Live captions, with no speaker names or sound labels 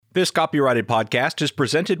This copyrighted podcast is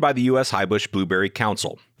presented by the U.S. Highbush Blueberry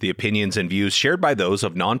Council. The opinions and views shared by those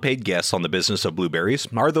of non-paid guests on the business of blueberries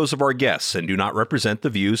are those of our guests and do not represent the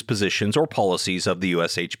views, positions, or policies of the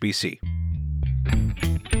USHBC.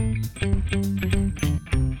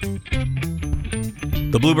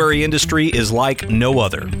 The blueberry industry is like no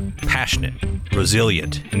other. Passionate,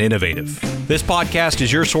 resilient, and innovative. This podcast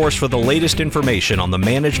is your source for the latest information on the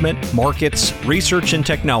management, markets, research, and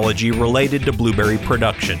technology related to blueberry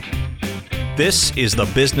production. This is the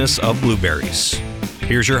business of blueberries.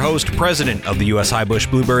 Here's your host, President of the U.S. Highbush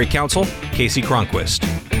Blueberry Council, Casey Cronquist.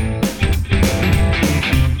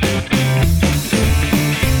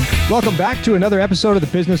 Welcome back to another episode of the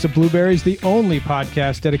Business of Blueberries, the only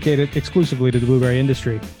podcast dedicated exclusively to the blueberry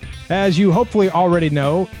industry. As you hopefully already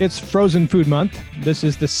know, it's Frozen Food Month. This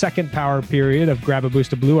is the second power period of Grab a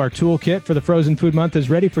Boost of Blue. Our toolkit for the Frozen Food Month is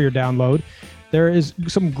ready for your download. There is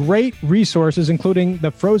some great resources, including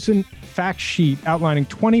the Frozen Fact Sheet outlining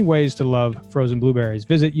 20 ways to love frozen blueberries.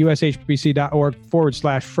 Visit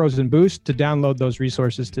ushbc.org/Frozen Boost to download those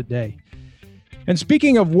resources today. And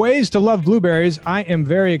speaking of ways to love blueberries, I am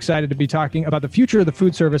very excited to be talking about the future of the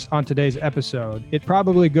food service on today's episode. It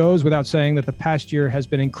probably goes without saying that the past year has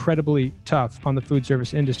been incredibly tough on the food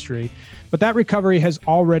service industry, but that recovery has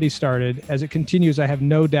already started. As it continues, I have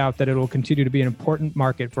no doubt that it will continue to be an important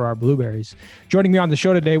market for our blueberries. Joining me on the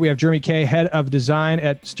show today, we have Jeremy Kay, Head of Design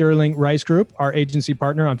at Sterling Rice Group, our agency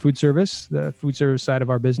partner on food service, the food service side of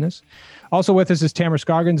our business. Also with us is Tamara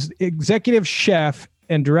Scoggins, Executive Chef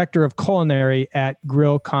and Director of Culinary at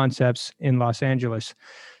Grill Concepts in Los Angeles.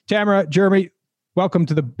 Tamara, Jeremy, welcome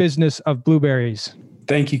to the Business of Blueberries.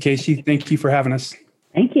 Thank you, Casey. Thank you for having us.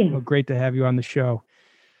 Thank you. Well, great to have you on the show.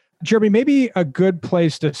 Jeremy, maybe a good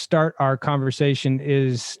place to start our conversation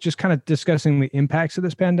is just kind of discussing the impacts of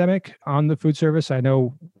this pandemic on the food service. I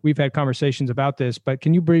know we've had conversations about this, but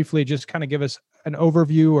can you briefly just kind of give us an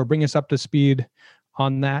overview or bring us up to speed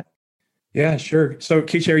on that? Yeah, sure. So,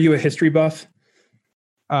 Casey, are you a history buff?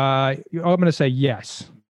 I'm going to say yes.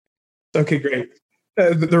 Okay, great.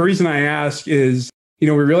 The reason I ask is, we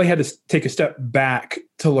really had to take a step back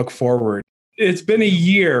to look forward. It's been a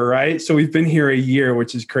year, right? So we've been here a year,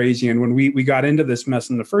 which is crazy. And when we got into this mess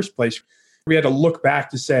in the first place, we had to look back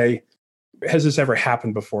to say, has this ever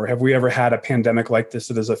happened before? Have we ever had a pandemic like this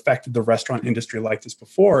that has affected the restaurant industry like this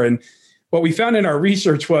before? And what we found in our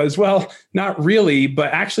research was, well, not really,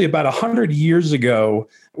 but actually about 100 years ago,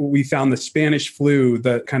 we found the Spanish flu,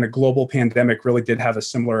 the kind of global pandemic, really did have a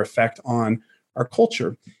similar effect on our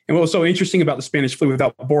culture. And what was so interesting about the Spanish flu,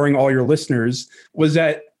 without boring all your listeners, was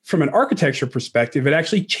that from an architecture perspective, it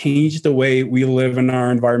actually changed the way we live in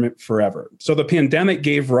our environment forever. So the pandemic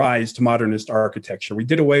gave rise to modernist architecture. We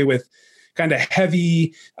did away with kind of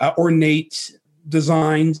heavy, ornate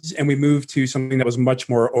designs, and we moved to something that was much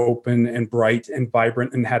more open and bright and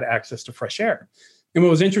vibrant and had access to fresh air. And what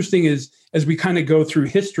was interesting is, as we kind of go through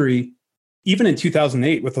history, even in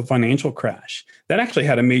 2008 with the financial crash, that actually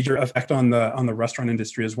had a major effect on the restaurant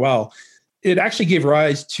industry as well. It actually gave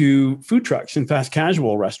rise to food trucks and fast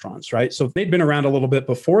casual restaurants, right? So they'd been around a little bit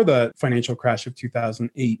before the financial crash of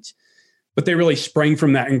 2008. But they really sprang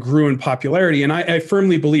from that and grew in popularity. And I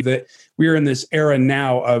firmly believe that we are in this era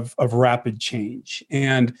now of rapid change.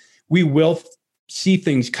 And we will see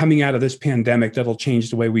things coming out of this pandemic that'll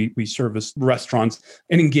change the way we service restaurants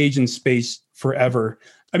and engage in space forever.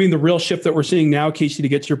 I mean, the real shift that we're seeing now, Casey, to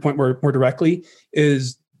get to your point more directly,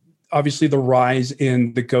 is obviously the rise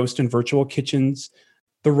in the ghost and virtual kitchens,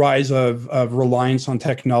 the rise of reliance on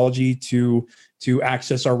technology to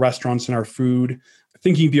access our restaurants and our food.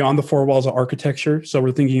 Thinking beyond the four walls of architecture. So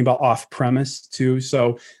we're thinking about off-premise too.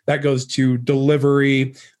 So that goes to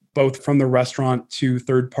delivery, both from the restaurant to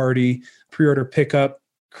third-party, pre-order pickup,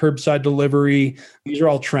 curbside delivery. These are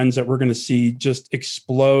all trends that we're going to see just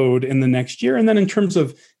explode in the next year. And then in terms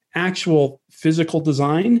of actual physical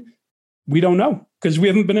design, we don't know because we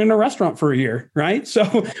haven't been in a restaurant for a year, right?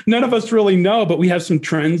 So none of us really know, but we have some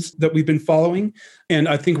trends that we've been following. And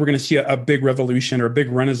I think we're going to see a big revolution, or a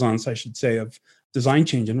big renaissance, I should say, of design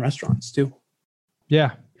change in restaurants too.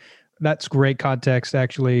 Yeah, that's great context.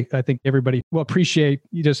 Actually, I think everybody will appreciate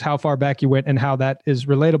just how far back you went and how that is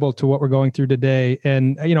relatable to what we're going through today.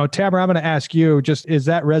 And, Tamara, I'm going to ask you, just is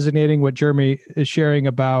that resonating what Jeremy is sharing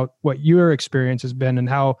about what your experience has been and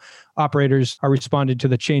how operators are responding to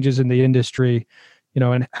the changes in the industry,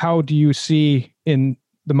 and how do you see in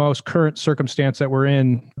the most current circumstance that we're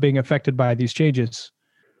in being affected by these changes?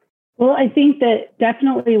 Well, I think that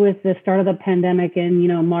definitely with the start of the pandemic in,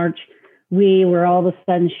 March, we were all of a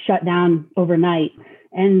sudden shut down overnight.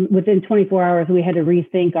 And within 24 hours, we had to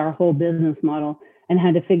rethink our whole business model. and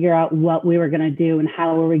had to figure out what we were going to do and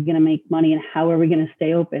how were we going to make money and how are we going to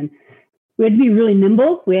stay open. We had to be really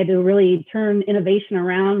nimble. We had to really turn innovation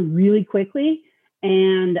around really quickly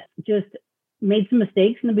and just made some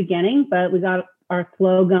mistakes in the beginning, but we got our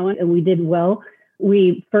flow going and we did well.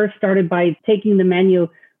 We first started by taking the menu.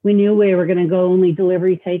 We knew we were going to go only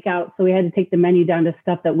delivery takeout. So we had to take the menu down to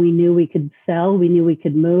stuff that we knew we could sell. We knew we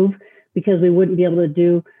could move because we wouldn't be able to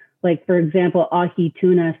do, like, for example, ahi,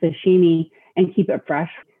 tuna, sashimi, and keep it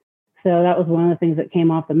fresh. So that was one of the things that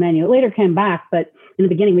came off the menu. It later came back, but in the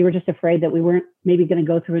beginning, we were just afraid that we weren't maybe going to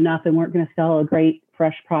go through enough and weren't going to sell a great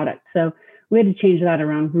fresh product. So we had to change that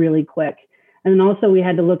around really quick. And then also we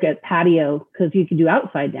had to look at patio because you could do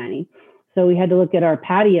outside dining. So we had to look at our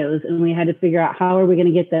patios and we had to figure out how are we going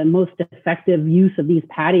to get the most effective use of these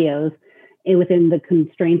patios within the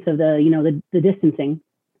constraints of the distancing.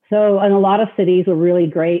 So in a lot of cities were really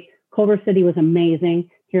great. Culver City was amazing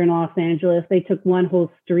here in Los Angeles. They took one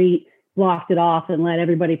whole street, blocked it off and let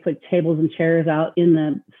everybody put tables and chairs out in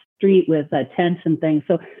the street with tents and things.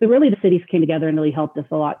 So really the cities came together and really helped us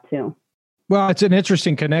a lot too. Well, it's an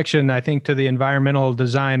interesting connection, I think, to the environmental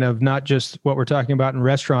design of not just what we're talking about in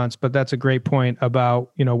restaurants, but that's a great point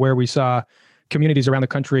about, where we saw communities around the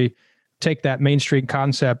country take that Main Street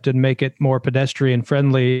concept and make it more pedestrian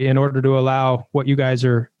friendly in order to allow what you guys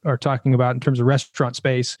are talking about in terms of restaurant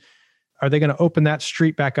space. Are they going to open that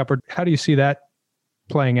street back up, or how do you see that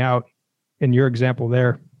playing out in your example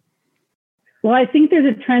there? Well, I think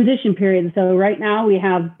there's a transition period. So right now we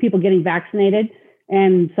have people getting vaccinated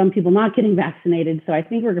and some people not getting vaccinated. So I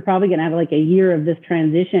think we're probably going to have like a year of this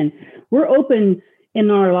transition. We're open in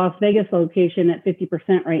our Las Vegas location at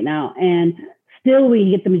 50% right now. And still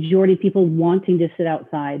we get the majority of people wanting to sit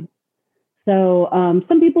outside. So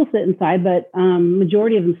some people sit inside, but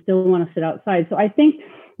majority of them still want to sit outside. So I think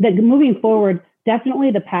that moving forward,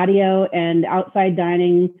 definitely the patio and outside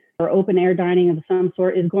dining or open air dining of some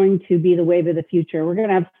sort is going to be the wave of the future. We're going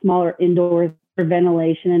to have smaller indoors for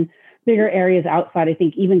ventilation and bigger areas outside. I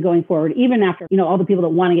think even going forward, even after, all the people that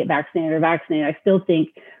want to get vaccinated are vaccinated, I still think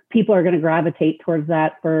people are going to gravitate towards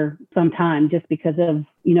that for some time just because of,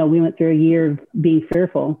 we went through a year of being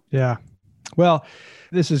fearful. Yeah. Well,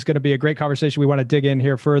 this is going to be a great conversation. We want to dig in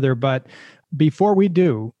here further, but before we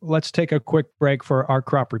do, let's take a quick break for our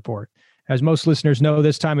crop report. As most listeners know,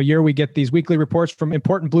 this time of year, we get these weekly reports from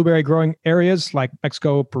important blueberry growing areas like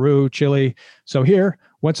Mexico, Peru, Chile. So here,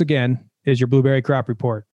 once again, is your blueberry crop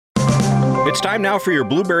report. It's time now for your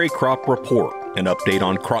Blueberry Crop Report, an update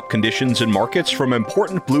on crop conditions and markets from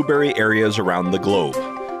important blueberry areas around the globe.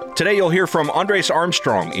 Today you'll hear from Andres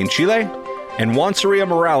Armstrong in Chile and Juan Soria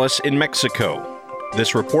Morales in Mexico.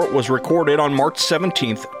 This report was recorded on March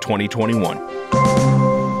 17th, 2021.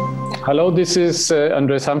 Hello, this is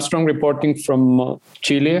Andres Armstrong reporting from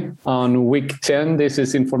Chile on week 10. This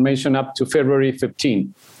is information up to February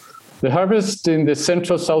 15. The harvest in the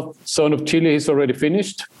central south zone of Chile is already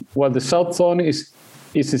finished, while the south zone is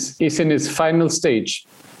in its final stage,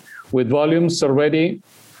 with volumes already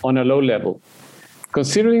on a low level.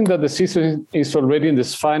 Considering that the season is already in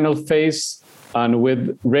this final phase and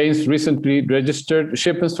with rains recently registered,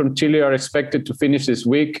 shipments from Chile are expected to finish this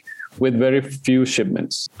week with very few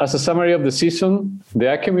shipments. As a summary of the season,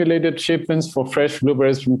 the accumulated shipments for fresh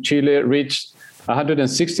blueberries from Chile reached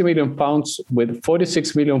 160 million pounds, with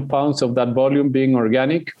 46 million pounds of that volume being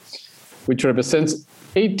organic, which represents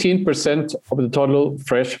 18% of the total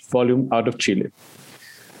fresh volume out of Chile.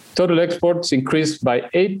 Total exports increased by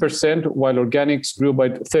 8%, while organics grew by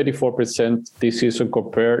 34% this season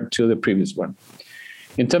compared to the previous one.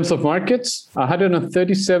 In terms of markets,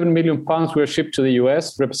 137 million pounds were shipped to the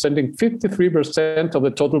US, representing 53% of the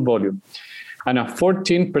total volume, and a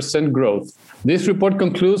 14% growth. This report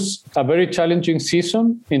concludes a very challenging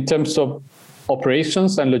season in terms of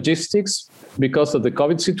operations and logistics because of the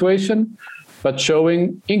COVID situation, but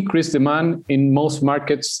showing increased demand in most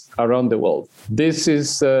markets around the world. This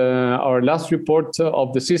is our last report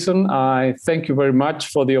of the season. I thank you very much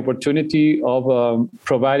for the opportunity of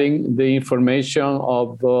providing the information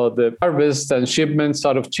of the harvest and shipments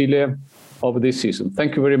out of Chile of this season.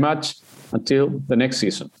 Thank you very much. Until the next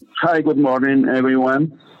season. Hi, good morning,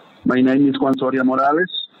 everyone. My name is Juan Soria Morales.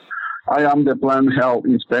 I am the plant health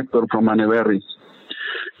inspector from Blueberries.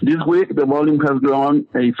 This week, the volume has grown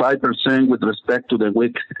 5% with respect to the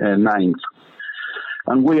week 9th.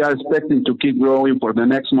 And we are expecting to keep growing for the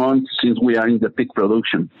next month since we are in the peak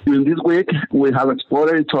production. During this week, we have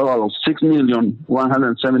exported a total of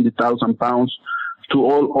 6,170,000 pounds to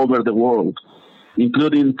all over the world,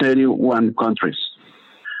 including 31 countries.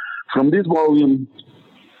 From this volume,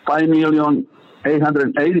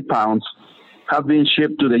 5,880,000 pounds have been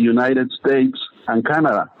shipped to the United States, and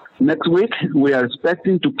Canada. Next week, we are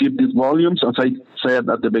expecting to keep these volumes, as I said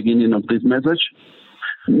at the beginning of this message,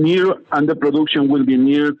 and the production will be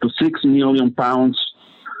near to 6 million pounds,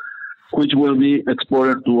 which will be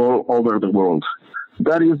exported to all over the world.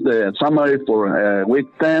 That is the summary for week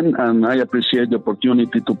 10, and I appreciate the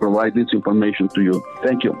opportunity to provide this information to you.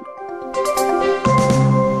 Thank you.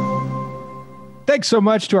 Thanks so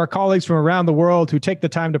much to our colleagues from around the world who take the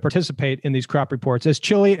time to participate in these crop reports. As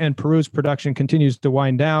Chile and Peru's production continues to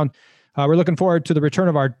wind down, we're looking forward to the return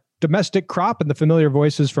of our domestic crop and the familiar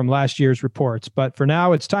voices from last year's reports. But for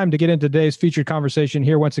now, it's time to get into today's featured conversation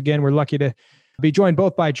here. Once again, we're lucky to be joined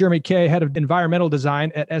both by Jeremy Kay, Head of Environmental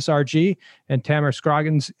Design at SRG, and Tamara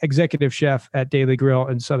Scroggins, Executive Chef at Daily Grill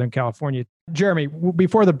in Southern California. Jeremy,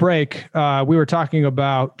 before the break, we were talking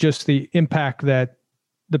about just the impact that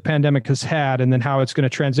the pandemic has had and then how it's going to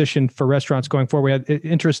transition for restaurants going forward. We had an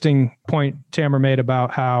interesting point Tamara made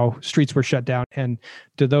about how streets were shut down, and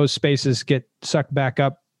do those spaces get sucked back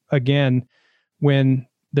up again when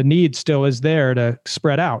the need still is there to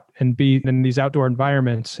spread out and be in these outdoor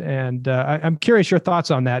environments? And I'm curious your thoughts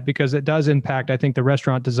on that, because it does impact, I think, the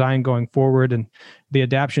restaurant design going forward and the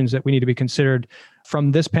adaptions that we need to be considered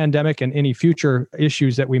from this pandemic and any future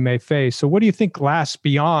issues that we may face. So what do you think lasts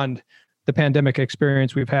beyond the pandemic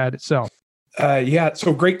experience we've had itself? Yeah,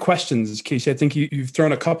 so great questions, Casey. I think you've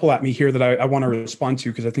thrown a couple at me here that I want to respond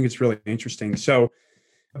to, because I think it's really interesting. So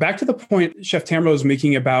back to the point Chef Tamara was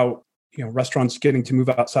making about restaurants getting to move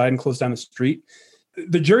outside and close down the street.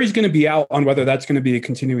 The jury's going to be out on whether that's going to be a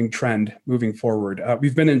continuing trend moving forward.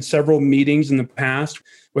 We've been in several meetings in the past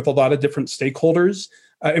with a lot of different stakeholders.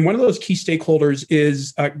 And one of those key stakeholders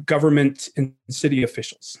is government and city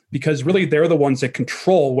officials, because really they're the ones that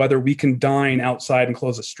control whether we can dine outside and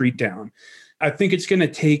close a street down. I think it's going to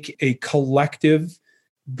take a collective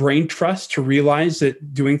brain trust to realize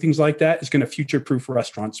that doing things like that is going to future-proof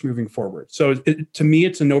restaurants moving forward. So to me,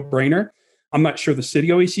 it's a no-brainer. I'm not sure the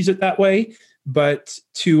city always sees it that way, but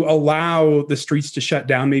to allow the streets to shut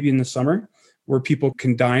down maybe in the summer, where people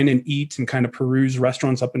can dine and eat and kind of peruse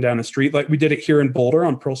restaurants up and down the street, like we did it here in Boulder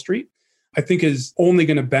on Pearl Street, I think is only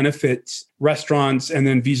going to benefit restaurants and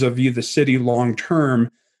then vis-a-vis the city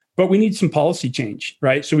long-term. But we need some policy change,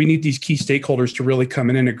 right? So we need these key stakeholders to really come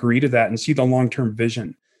in and agree to that and see the long-term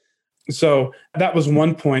vision. So that was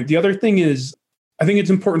one point. The other thing is, I think it's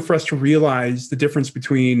important for us to realize the difference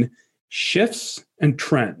between shifts and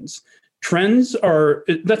trends. Trends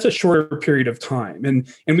that's a shorter period of time. And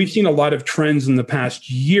we've seen a lot of trends in the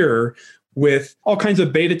past year with all kinds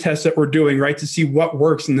of beta tests that we're doing, right, to see what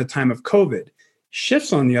works in the time of COVID.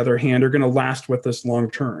 Shifts, on the other hand, are going to last with us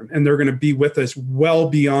long term, and they're going to be with us well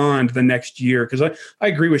beyond the next year. Because I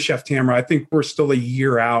agree with Chef Tamara. I think we're still a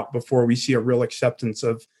year out before we see a real acceptance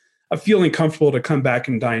of feeling comfortable to come back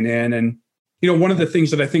and dine in. And, one of the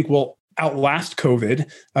things that I think will outlast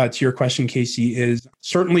COVID, to your question, Casey, is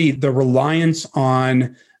certainly the reliance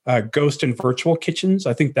on ghost and virtual kitchens.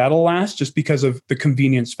 I think that'll last just because of the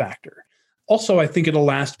convenience factor. Also, I think it'll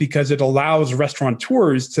last because it allows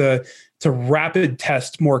restaurateurs to rapid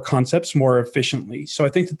test more concepts more efficiently. So I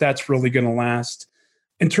think that's really going to last.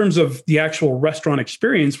 In terms of the actual restaurant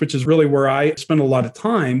experience, which is really where I spend a lot of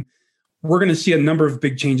time, we're going to see a number of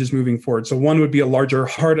big changes moving forward. So one would be a larger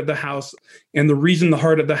heart of the house. And the reason the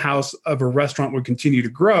heart of the house of a restaurant would continue to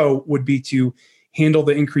grow would be to handle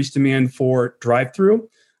the increased demand for drive-through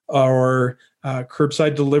or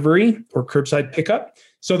curbside delivery or curbside pickup.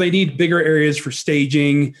 So they need bigger areas for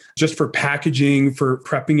staging, just for packaging, for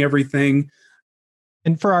prepping everything.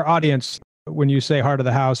 And for our audience, when you say heart of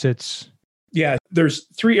the house, there's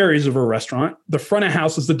three areas of a restaurant. The front of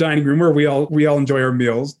house is the dining room where we all enjoy our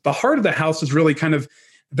meals. The heart of the house is really kind of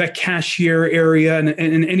the cashier area and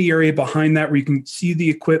any area behind that where you can see the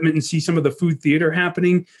equipment and see some of the food theater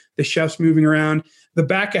happening, the chefs moving around. The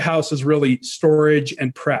back of house is really storage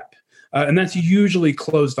and prep. And that's usually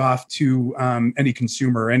closed off to any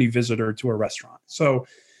consumer, any visitor to a restaurant. So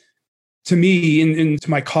to me and to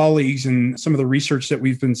my colleagues and some of the research that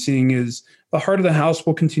we've been seeing is the heart of the house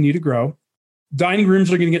will continue to grow. Dining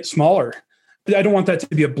rooms are going to get smaller. I don't want that to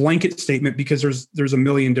be a blanket statement because there's a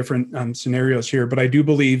million different scenarios here, but I do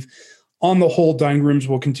believe on the whole, dining rooms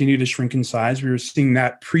will continue to shrink in size. We were seeing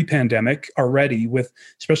that pre-pandemic already with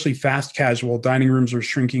especially fast casual. Dining rooms are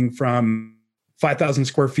shrinking from 5,000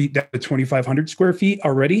 square feet down to 2,500 square feet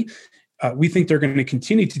already. We think they're going to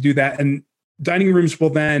continue to do that. And dining rooms will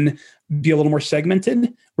then be a little more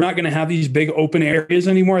segmented. We're not going to have these big open areas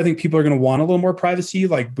anymore. I think people are going to want a little more privacy,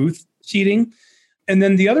 like booth seating. And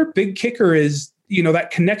then the other big kicker is,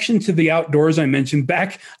 that connection to the outdoors I mentioned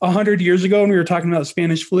back 100 years ago when we were talking about the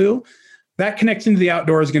Spanish flu. that connection to the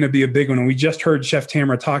outdoor is going to be a big one. And we just heard Chef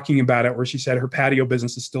Tamara talking about it, where she said her patio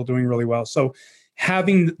business is still doing really well. So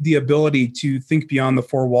having the ability to think beyond the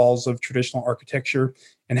four walls of traditional architecture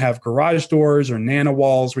and have garage doors or nano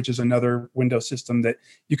walls, which is another window system that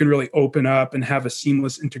you can really open up and have a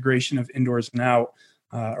seamless integration of indoors and out,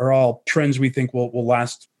 are all trends we think will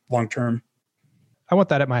last long term. I want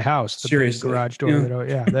that at my house. The Seriously. big garage door.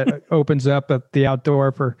 That opens up the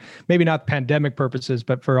outdoor for maybe not pandemic purposes,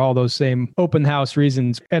 but for all those same open house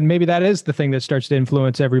reasons. And maybe that is the thing that starts to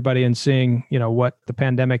influence everybody in seeing, what the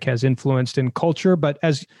pandemic has influenced in culture. But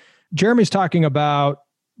as Jeremy's talking about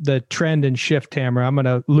the trend and shift, Tamara, I'm going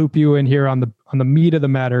to loop you in here on the meat of the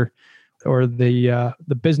matter, or the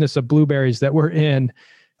business of blueberries that we're in,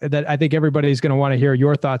 that I think everybody's going to want to hear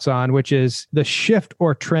your thoughts on, which is the shift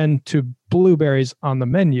or trend to blueberries on the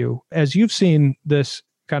menu. As you've seen this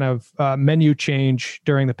kind of menu change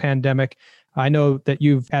during the pandemic, I know that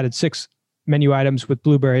you've added 6 menu items with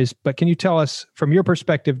blueberries, but can you tell us from your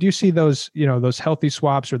perspective, do you see those healthy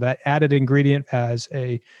swaps or that added ingredient as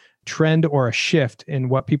a trend or a shift in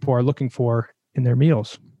what people are looking for in their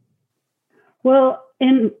meals? Well,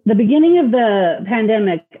 in the beginning of the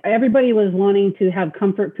pandemic, everybody was wanting to have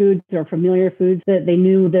comfort foods or familiar foods that they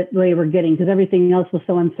knew that they were getting, because everything else was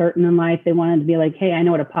so uncertain in life. They wanted to be like, hey, I know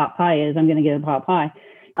what a pot pie is. I'm going to get a pot pie.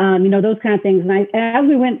 Those kind of things. And as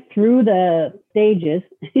we went through the stages,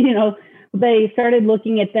 they started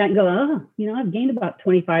looking at that and go, I've gained about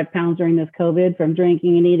 25 pounds during this COVID from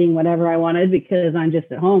drinking and eating whatever I wanted because I'm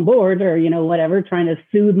just at home bored or, whatever, trying to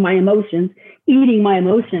soothe my emotions, eating my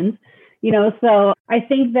emotions. So I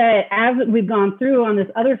think that as we've gone through on this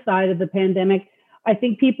other side of the pandemic, I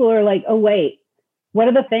think people are like, oh, wait, what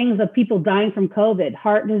are the things of people dying from COVID?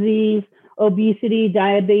 Heart disease, obesity,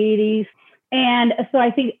 diabetes. And so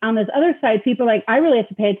I think on this other side, people are like, I really have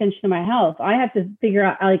to pay attention to my health. I have to figure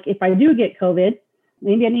out, like, if I do get COVID,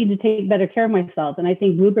 maybe I need to take better care of myself. And I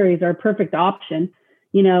think blueberries are a perfect option.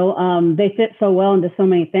 They fit so well into so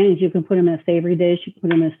many things. You can put them in a savory dish. You can put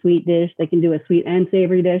them in a sweet dish. They can do a sweet and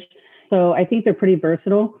savory dish. So I think they're pretty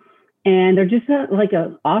versatile, and they're just like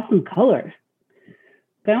an awesome color.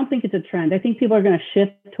 I don't think it's a trend. I think people are going to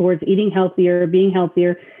shift towards eating healthier, being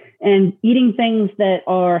healthier, and eating things that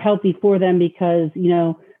are healthy for them because,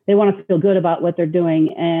 they want to feel good about what they're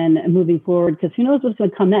doing and moving forward, because who knows what's going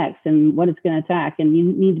to come next and what it's going to attack. And you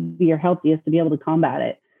need to be your healthiest to be able to combat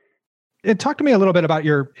it. And talk to me a little bit about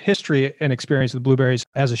your history and experience with blueberries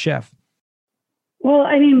as a chef. Well,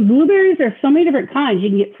 blueberries are so many different kinds. You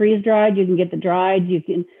can get freeze dried, you can get the dried, you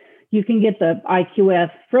can get the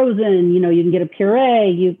IQF frozen, you can get a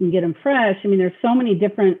puree, you can get them fresh. There's so many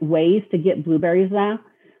different ways to get blueberries now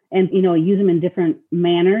and, use them in different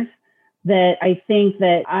manners that I think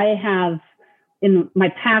that I have in my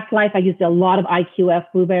past life. I used a lot of IQF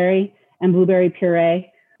blueberry and blueberry puree.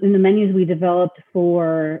 In the menus we developed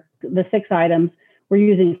for the 6 items, we're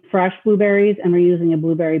using fresh blueberries and we're using a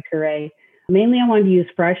blueberry puree. Mainly, I wanted to use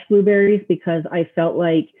fresh blueberries because I felt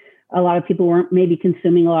like a lot of people weren't maybe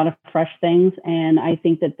consuming a lot of fresh things. And I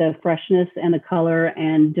think that the freshness and the color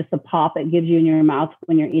and just the pop it gives you in your mouth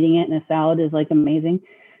when you're eating it in a salad is like amazing.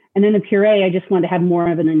 And then the puree, I just wanted to have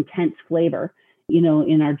more of an intense flavor,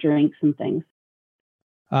 in our drinks and things.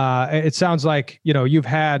 It sounds like, you've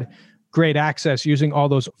had great access using all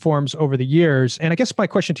those forms over the years. And I guess my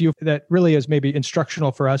question to you that really is maybe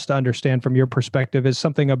instructional for us to understand from your perspective is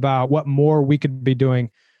something about what more we could be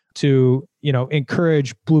doing to,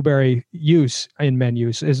 encourage blueberry use in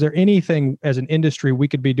menus. Is there anything as an industry we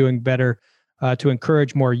could be doing better to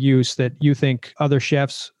encourage more use that you think other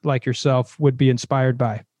chefs like yourself would be inspired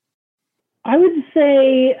by? I would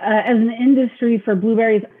say as an industry for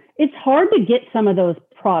blueberries, it's hard to get some of those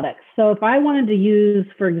products. So if I wanted to use,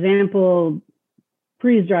 for example,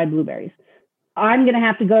 freeze-dried blueberries, I'm going to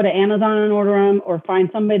have to go to Amazon and order them or find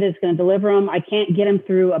somebody that's going to deliver them. I can't get them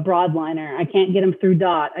through a broadliner. I can't get them through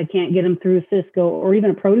Dot. I can't get them through Cisco or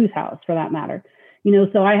even a produce house for that matter.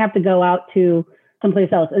 So I have to go out to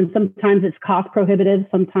someplace else. And sometimes it's cost prohibitive.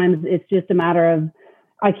 Sometimes it's just a matter of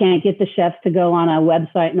I can't get the chefs to go on a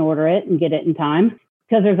website and order it and get it in time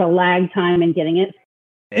because there's a lag time in getting it.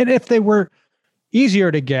 And if they were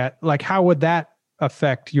easier to get, like how would that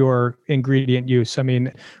affect your ingredient use?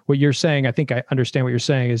 What you're saying, I think I understand what you're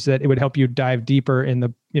saying, is that it would help you dive deeper in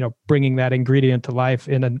the, bringing that ingredient to life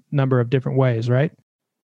in a number of different ways, right?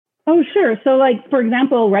 Oh, sure. So like, for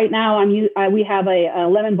example, right now we have a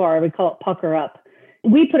lemon bar, we call it Pucker Up.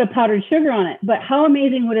 We put a powdered sugar on it, but how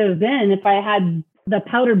amazing would it have been if I had the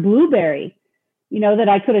powdered blueberry, that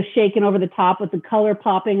I could have shaken over the top with the color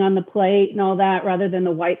popping on the plate and all that, rather than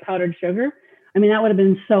the white powdered sugar. I mean, that would have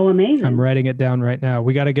been so amazing. I'm writing it down right now.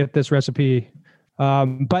 We got to get this recipe.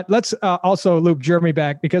 But let's also loop Jeremy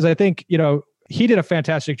back, because I think, he did a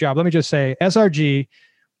fantastic job. Let me just say, SRG,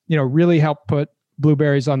 really helped put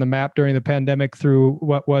Blueberries on the map during the pandemic through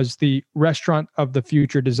what was the Restaurant of the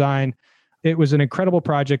Future design. It was an incredible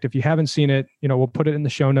project. If you haven't seen it, we'll put it in the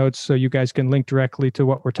show notes so you guys can link directly to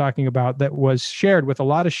what we're talking about, that was shared with a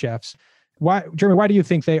lot of chefs. Jeremy, why do you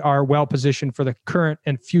think they are well positioned for the current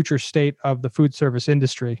and future state of the food service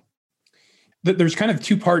industry? There's kind of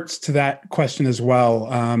two parts to that question as well.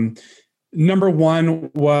 Number one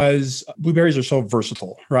was Blueberries are so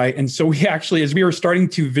versatile, right? And so we actually, as we were starting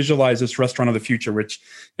to visualize this Restaurant of the Future, which,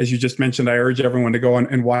 as you just mentioned, I urge everyone to go on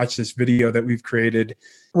and watch this video that we've created.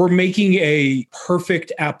 We're making a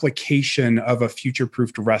perfect application of a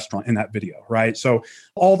future-proofed restaurant in that video, right? So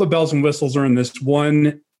all the bells and whistles are in this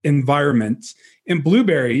one environment, and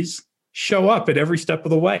Blueberries show up at every step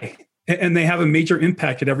of the way. And they have a major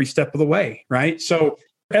impact at every step of the way, right? So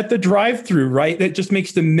at the drive-through, right, that just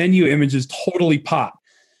makes the menu images totally pop.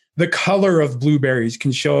 The color of Blueberries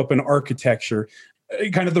can show up in architecture,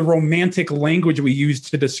 kind of the romantic language we use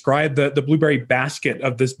to describe the blueberry basket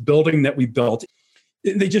of this building that we built.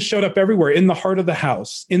 They just showed up everywhere, in the heart of the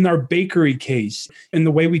house, in our bakery case, in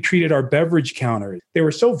the way we treated our beverage counter. They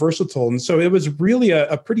were so versatile. And so it was really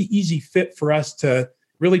a pretty easy fit for us to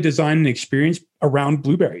really design an experience around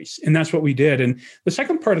Blueberries. And that's what we did. And the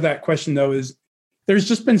second part of that question, though, is there's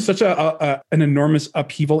just been such an enormous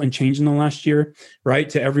upheaval and change in the last year, right?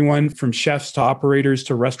 To everyone from chefs to operators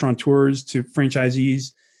to restaurateurs to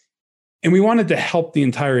franchisees. And we wanted to help the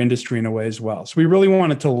entire industry in a way as well. So we really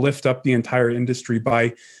wanted to lift up the entire industry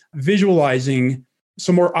by visualizing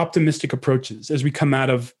some more optimistic approaches as we come out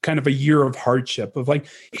of kind of a year of hardship, of like,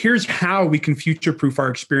 here's how we can future-proof our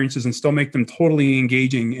experiences and still make them totally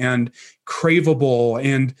engaging and craveable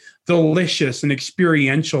and delicious and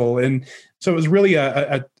experiential. And so it was really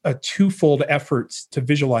a twofold effort to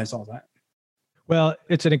visualize all that. Well,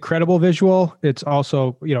 it's an incredible visual. It's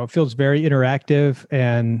also, it feels very interactive,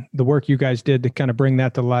 and the work you guys did to kind of bring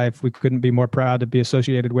that to life, we couldn't be more proud to be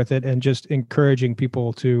associated with it, and just encouraging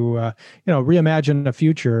people to, reimagine the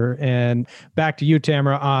future. And back to you,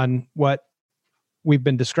 Tamara, on what we've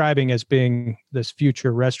been describing as being this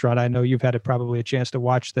future restaurant. I know you've had probably a chance to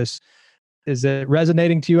watch this. Is it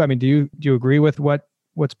resonating to you? I mean, do you agree with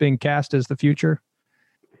what's being cast as the future?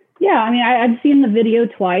 Yeah, I mean, I've seen the video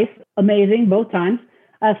twice. Amazing, both times.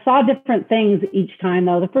 I saw different things each time,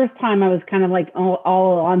 though. The first time I was kind of like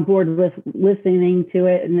all on board with listening to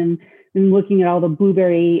it, and then looking at all the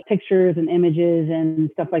Blueberry pictures and images and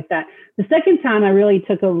stuff like that. The second time I really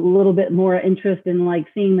took a little bit more interest in like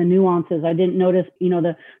seeing the nuances. I didn't notice,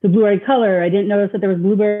 the blueberry color. I didn't notice that there was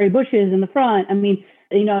blueberry bushes in the front. I mean,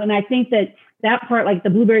 and I think that part, like the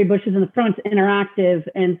blueberry bushes in the front, is interactive.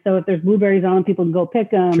 And so if there's blueberries on them, people can go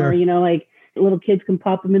pick them, sure. Or, like little kids can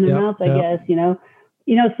pop them in their mouth, I guess,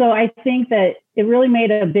 so I think that it really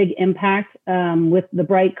made a big impact with the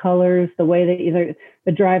bright colors, the way that either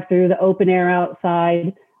the drive-through, the open air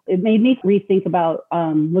outside. It made me rethink about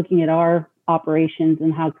looking at our operations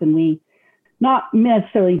and how can we not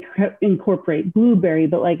necessarily incorporate Blueberry,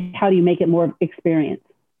 but like, how do you make it more experience?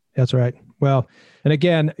 That's right. Well, and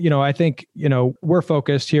again, I think, we're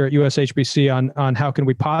focused here at USHBC on how can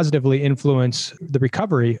we positively influence the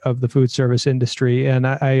recovery of the food service industry. And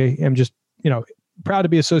I am just, proud to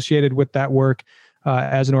be associated with that work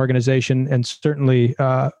as an organization, and certainly,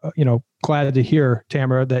 glad to hear,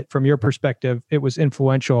 Tamara, that from your perspective, it was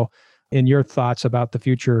influential in your thoughts about the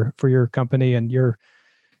future for your company and your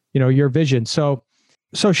vision.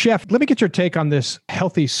 So Chef, let me get your take on this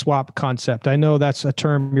healthy swap concept. I know that's a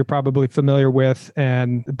term you're probably familiar with,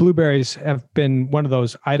 and Blueberries have been one of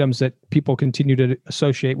those items that people continue to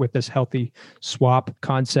associate with this healthy swap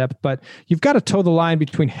concept. But you've got to toe the line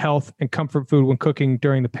between health and comfort food when cooking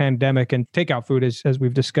during the pandemic, and takeout food, as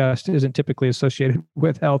we've discussed, isn't typically associated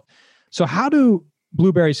with health. So how do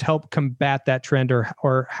Blueberries help combat that trend,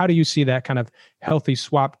 or how do you see that kind of healthy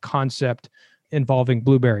swap concept involving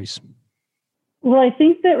blueberries? Well, I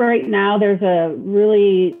think that right now there's a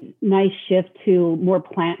really nice shift to more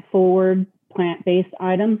plant-forward, plant-based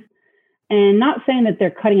items. And not saying that they're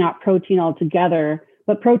cutting out protein altogether,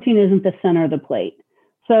 but protein isn't the center of the plate.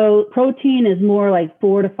 So protein is more like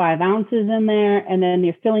 4 to 5 ounces in there. And then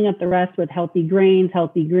you're filling up the rest with healthy grains,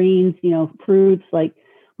 healthy greens, fruits like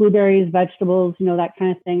blueberries, vegetables, that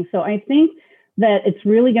kind of thing. So I think that it's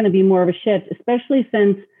really going to be more of a shift, especially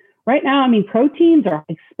since right now, proteins are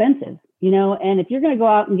expensive. And if you're going to go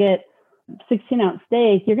out and get 16-ounce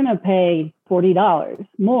steak, you're going to pay $40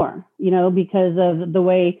 more, because of the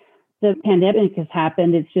way the pandemic has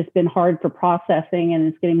happened, it's just been hard for processing and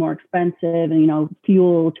it's getting more expensive and,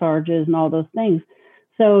 fuel charges and all those things.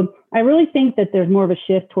 So I really think that there's more of a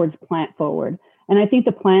shift towards plant forward. And I think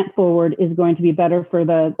the plant forward is going to be better for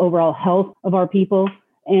the overall health of our people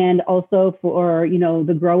and also for,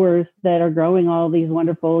 the growers that are growing all these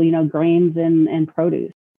wonderful, grains and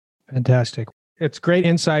produce. Fantastic. It's great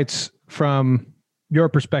insights from your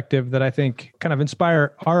perspective that I think kind of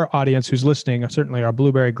inspire our audience who's listening, certainly our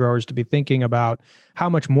blueberry growers, to be thinking about how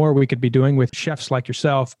much more we could be doing with chefs like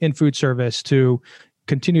yourself in food service to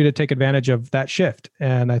continue to take advantage of that shift.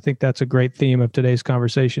 And I think that's a great theme of today's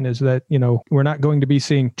conversation is that, we're not going to be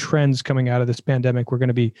seeing trends coming out of this pandemic. We're going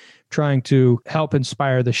to be trying to help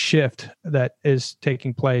inspire the shift that is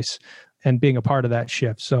taking place and being a part of that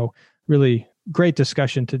shift. So really great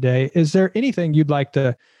discussion today. Is there anything you'd like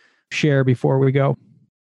to share before we go?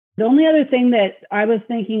 The only other thing that I was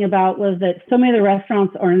thinking about was that so many of the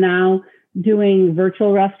restaurants are now doing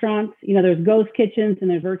virtual restaurants. There's ghost kitchens and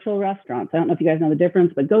there's virtual restaurants. I don't know if you guys know the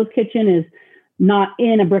difference, but ghost kitchen is not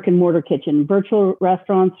in a brick and mortar kitchen. Virtual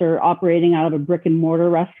restaurants are operating out of a brick and mortar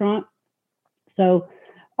restaurant. So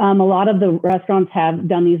a lot of the restaurants have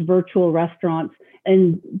done these virtual restaurants,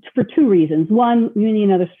 and for two reasons. One, we need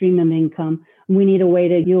another stream of income. We need a way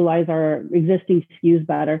to utilize our existing SKUs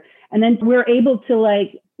better. And then we're able to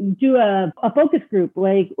do a focus group,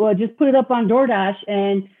 just put it up on DoorDash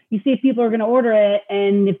and you see if people are going to order it.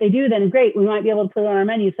 And if they do, then great, we might be able to put it on our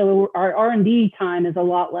menu. So our R&D time is a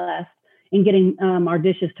lot less in getting our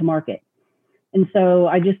dishes to market. And so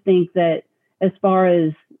I just think that as far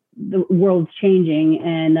as the world's changing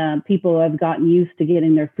and people have gotten used to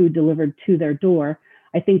getting their food delivered to their door,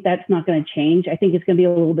 I think that's not going to change. I think it's going to be a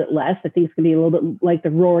little bit less. I think it's going to be a little bit like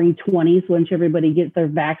the roaring 20s once everybody gets their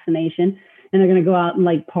vaccination and they're going to go out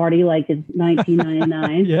and party like it's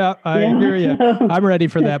 1999. Yeah, I hear you. So, I'm ready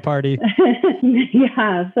for that party.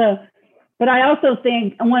 Yeah. So, but I also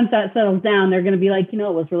think once that settles down, they're going to be like, it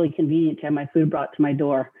was really convenient to have my food brought to my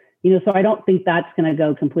door. So I don't think that's going to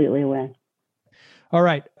go completely away. All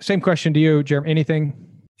right. Same question to you, Jeremy. Anything?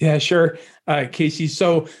 Yeah, sure. Casey.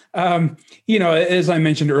 So, as I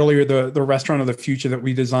mentioned earlier, the restaurant of the future that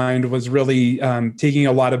we designed was really taking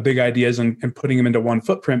a lot of big ideas and putting them into one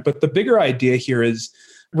footprint. But the bigger idea here is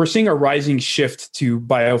we're seeing a rising shift to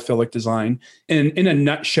biophilic design. And in a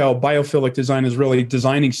nutshell, biophilic design is really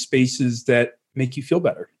designing spaces that make you feel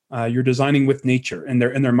better. You're designing with nature and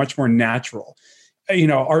they're much more natural.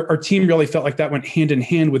 Our team really felt like that went hand in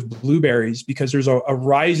hand with Blueberries because there's a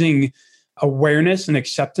rising awareness and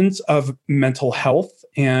acceptance of mental health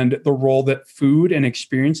and the role that food and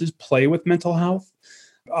experiences play with mental health.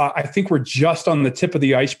 I think we're just on the tip of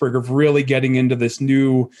the iceberg of really getting into this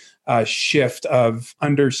new shift of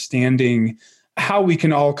understanding how we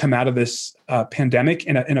can all come out of this pandemic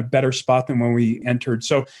in a better spot than when we entered.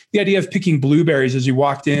 So the idea of picking blueberries as you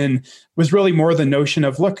walked in was really more the notion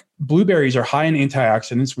of, look, blueberries are high in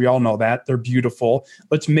antioxidants. We all know that. They're beautiful.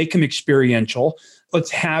 Let's make them experiential. Let's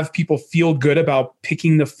have people feel good about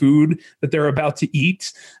picking the food that they're about to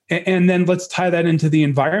eat. And then let's tie that into the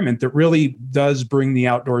environment that really does bring the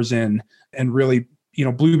outdoors in. And really,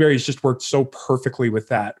 blueberries just worked so perfectly with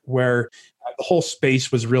that, where the whole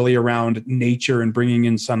space was really around nature and bringing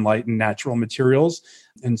in sunlight and natural materials.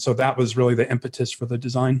 And so that was really the impetus for the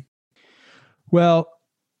design. Well,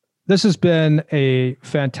 this has been a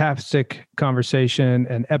fantastic conversation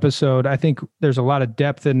and episode. I think there's a lot of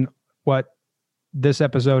depth in what this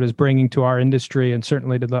episode is bringing to our industry and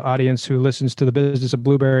certainly to the audience who listens to the business of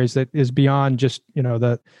blueberries that is beyond just,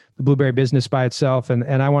 the blueberry business by itself. And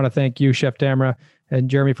I want to thank you, Chef Tamara and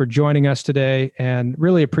Jeremy, for joining us today and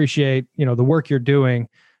really appreciate, the work you're doing,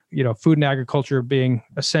 food and agriculture being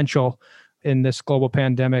essential in this global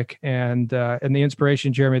pandemic and the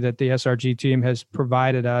inspiration, Jeremy, that the SRG team has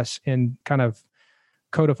provided us in kind of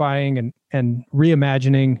codifying and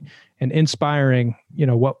reimagining and inspiring,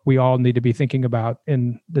 what we all need to be thinking about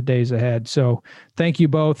in the days ahead. So thank you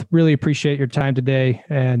both. Really appreciate your time today.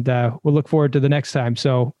 And we'll look forward to the next time.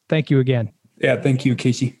 So thank you again. Yeah, thank you,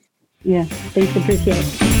 Casey. Yeah, thanks. Appreciate it.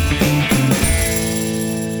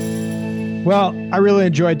 Well, I really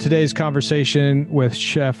enjoyed today's conversation with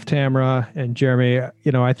Chef Tamara and Jeremy.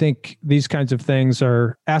 I think these kinds of things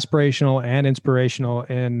are aspirational and inspirational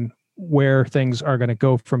in where things are going to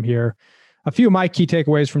go from here. A few of my key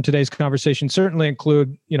takeaways from today's conversation certainly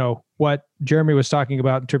include, what Jeremy was talking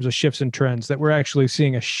about in terms of shifts and trends, that we're actually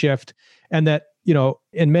seeing a shift and that,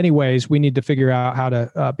 in many ways, we need to figure out how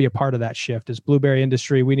to be a part of that shift. As blueberry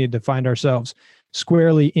industry, we need to find ourselves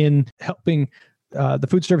squarely in helping the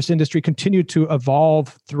food service industry continued to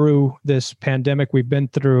evolve through this pandemic we've been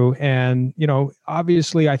through. And,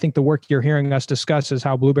 obviously, I think the work you're hearing us discuss is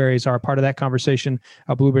how blueberries are a part of that conversation,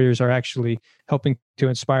 how blueberries are actually helping to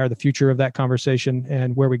inspire the future of that conversation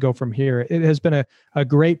and where we go from here. It has been a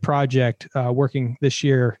great project working this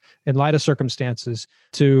year in light of circumstances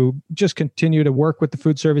to just continue to work with the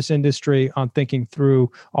food service industry on thinking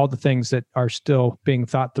through all the things that are still being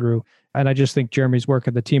thought through. And I just think Jeremy's work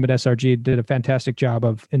and the team at SRG did a fantastic job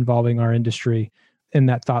of involving our industry in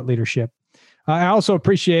that thought leadership. I also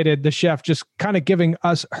appreciated the chef just kind of giving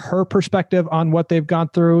us her perspective on what they've gone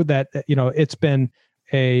through, that, it's been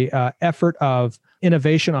a effort of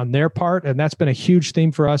innovation on their part. And that's been a huge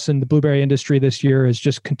theme for us in the blueberry industry this year, is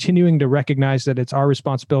just continuing to recognize that it's our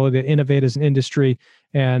responsibility to innovate as an industry.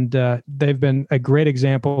 And they've been a great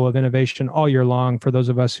example of innovation all year long for those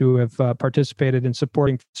of us who have participated in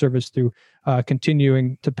supporting service through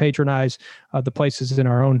continuing to patronize the places in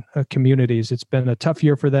our own communities. It's been a tough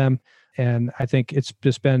year for them. And I think it's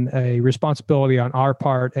just been a responsibility on our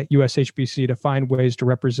part at USHBC to find ways to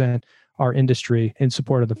represent our industry in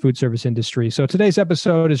support of the food service industry. So today's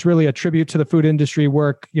episode is really a tribute to the food industry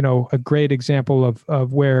work, a great example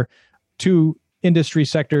of where two industry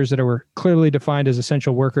sectors that were clearly defined as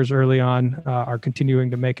essential workers early on are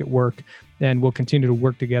continuing to make it work, and will continue to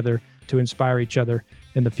work together to inspire each other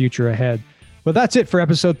in the future ahead. Well, that's it for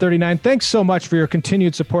episode 39. Thanks so much for your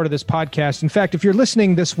continued support of this podcast. In fact, if you're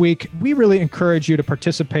listening this week, we really encourage you to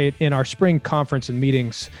participate in our spring conference and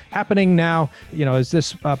meetings happening now. As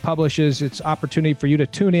this publishes, it's opportunity for you to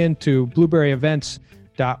tune in to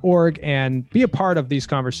blueberryevents.org and be a part of these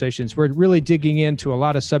conversations. We're really digging into a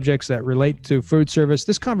lot of subjects that relate to food service.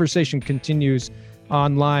 This conversation continues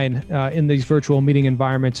online in these virtual meeting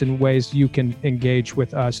environments in ways you can engage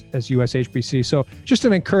with us as USHBC. So just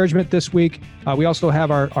an encouragement this week. We also have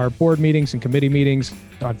our board meetings and committee meetings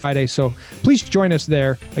on Friday. So please join us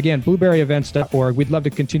there. Again, blueberryevents.org. We'd love to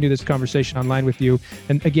continue this conversation online with you.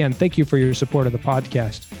 And again, thank you for your support of the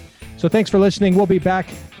podcast. So thanks for listening. We'll be back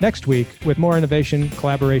next week with more innovation,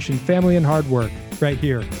 collaboration, family, and hard work right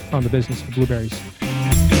here on the Business of Blueberries.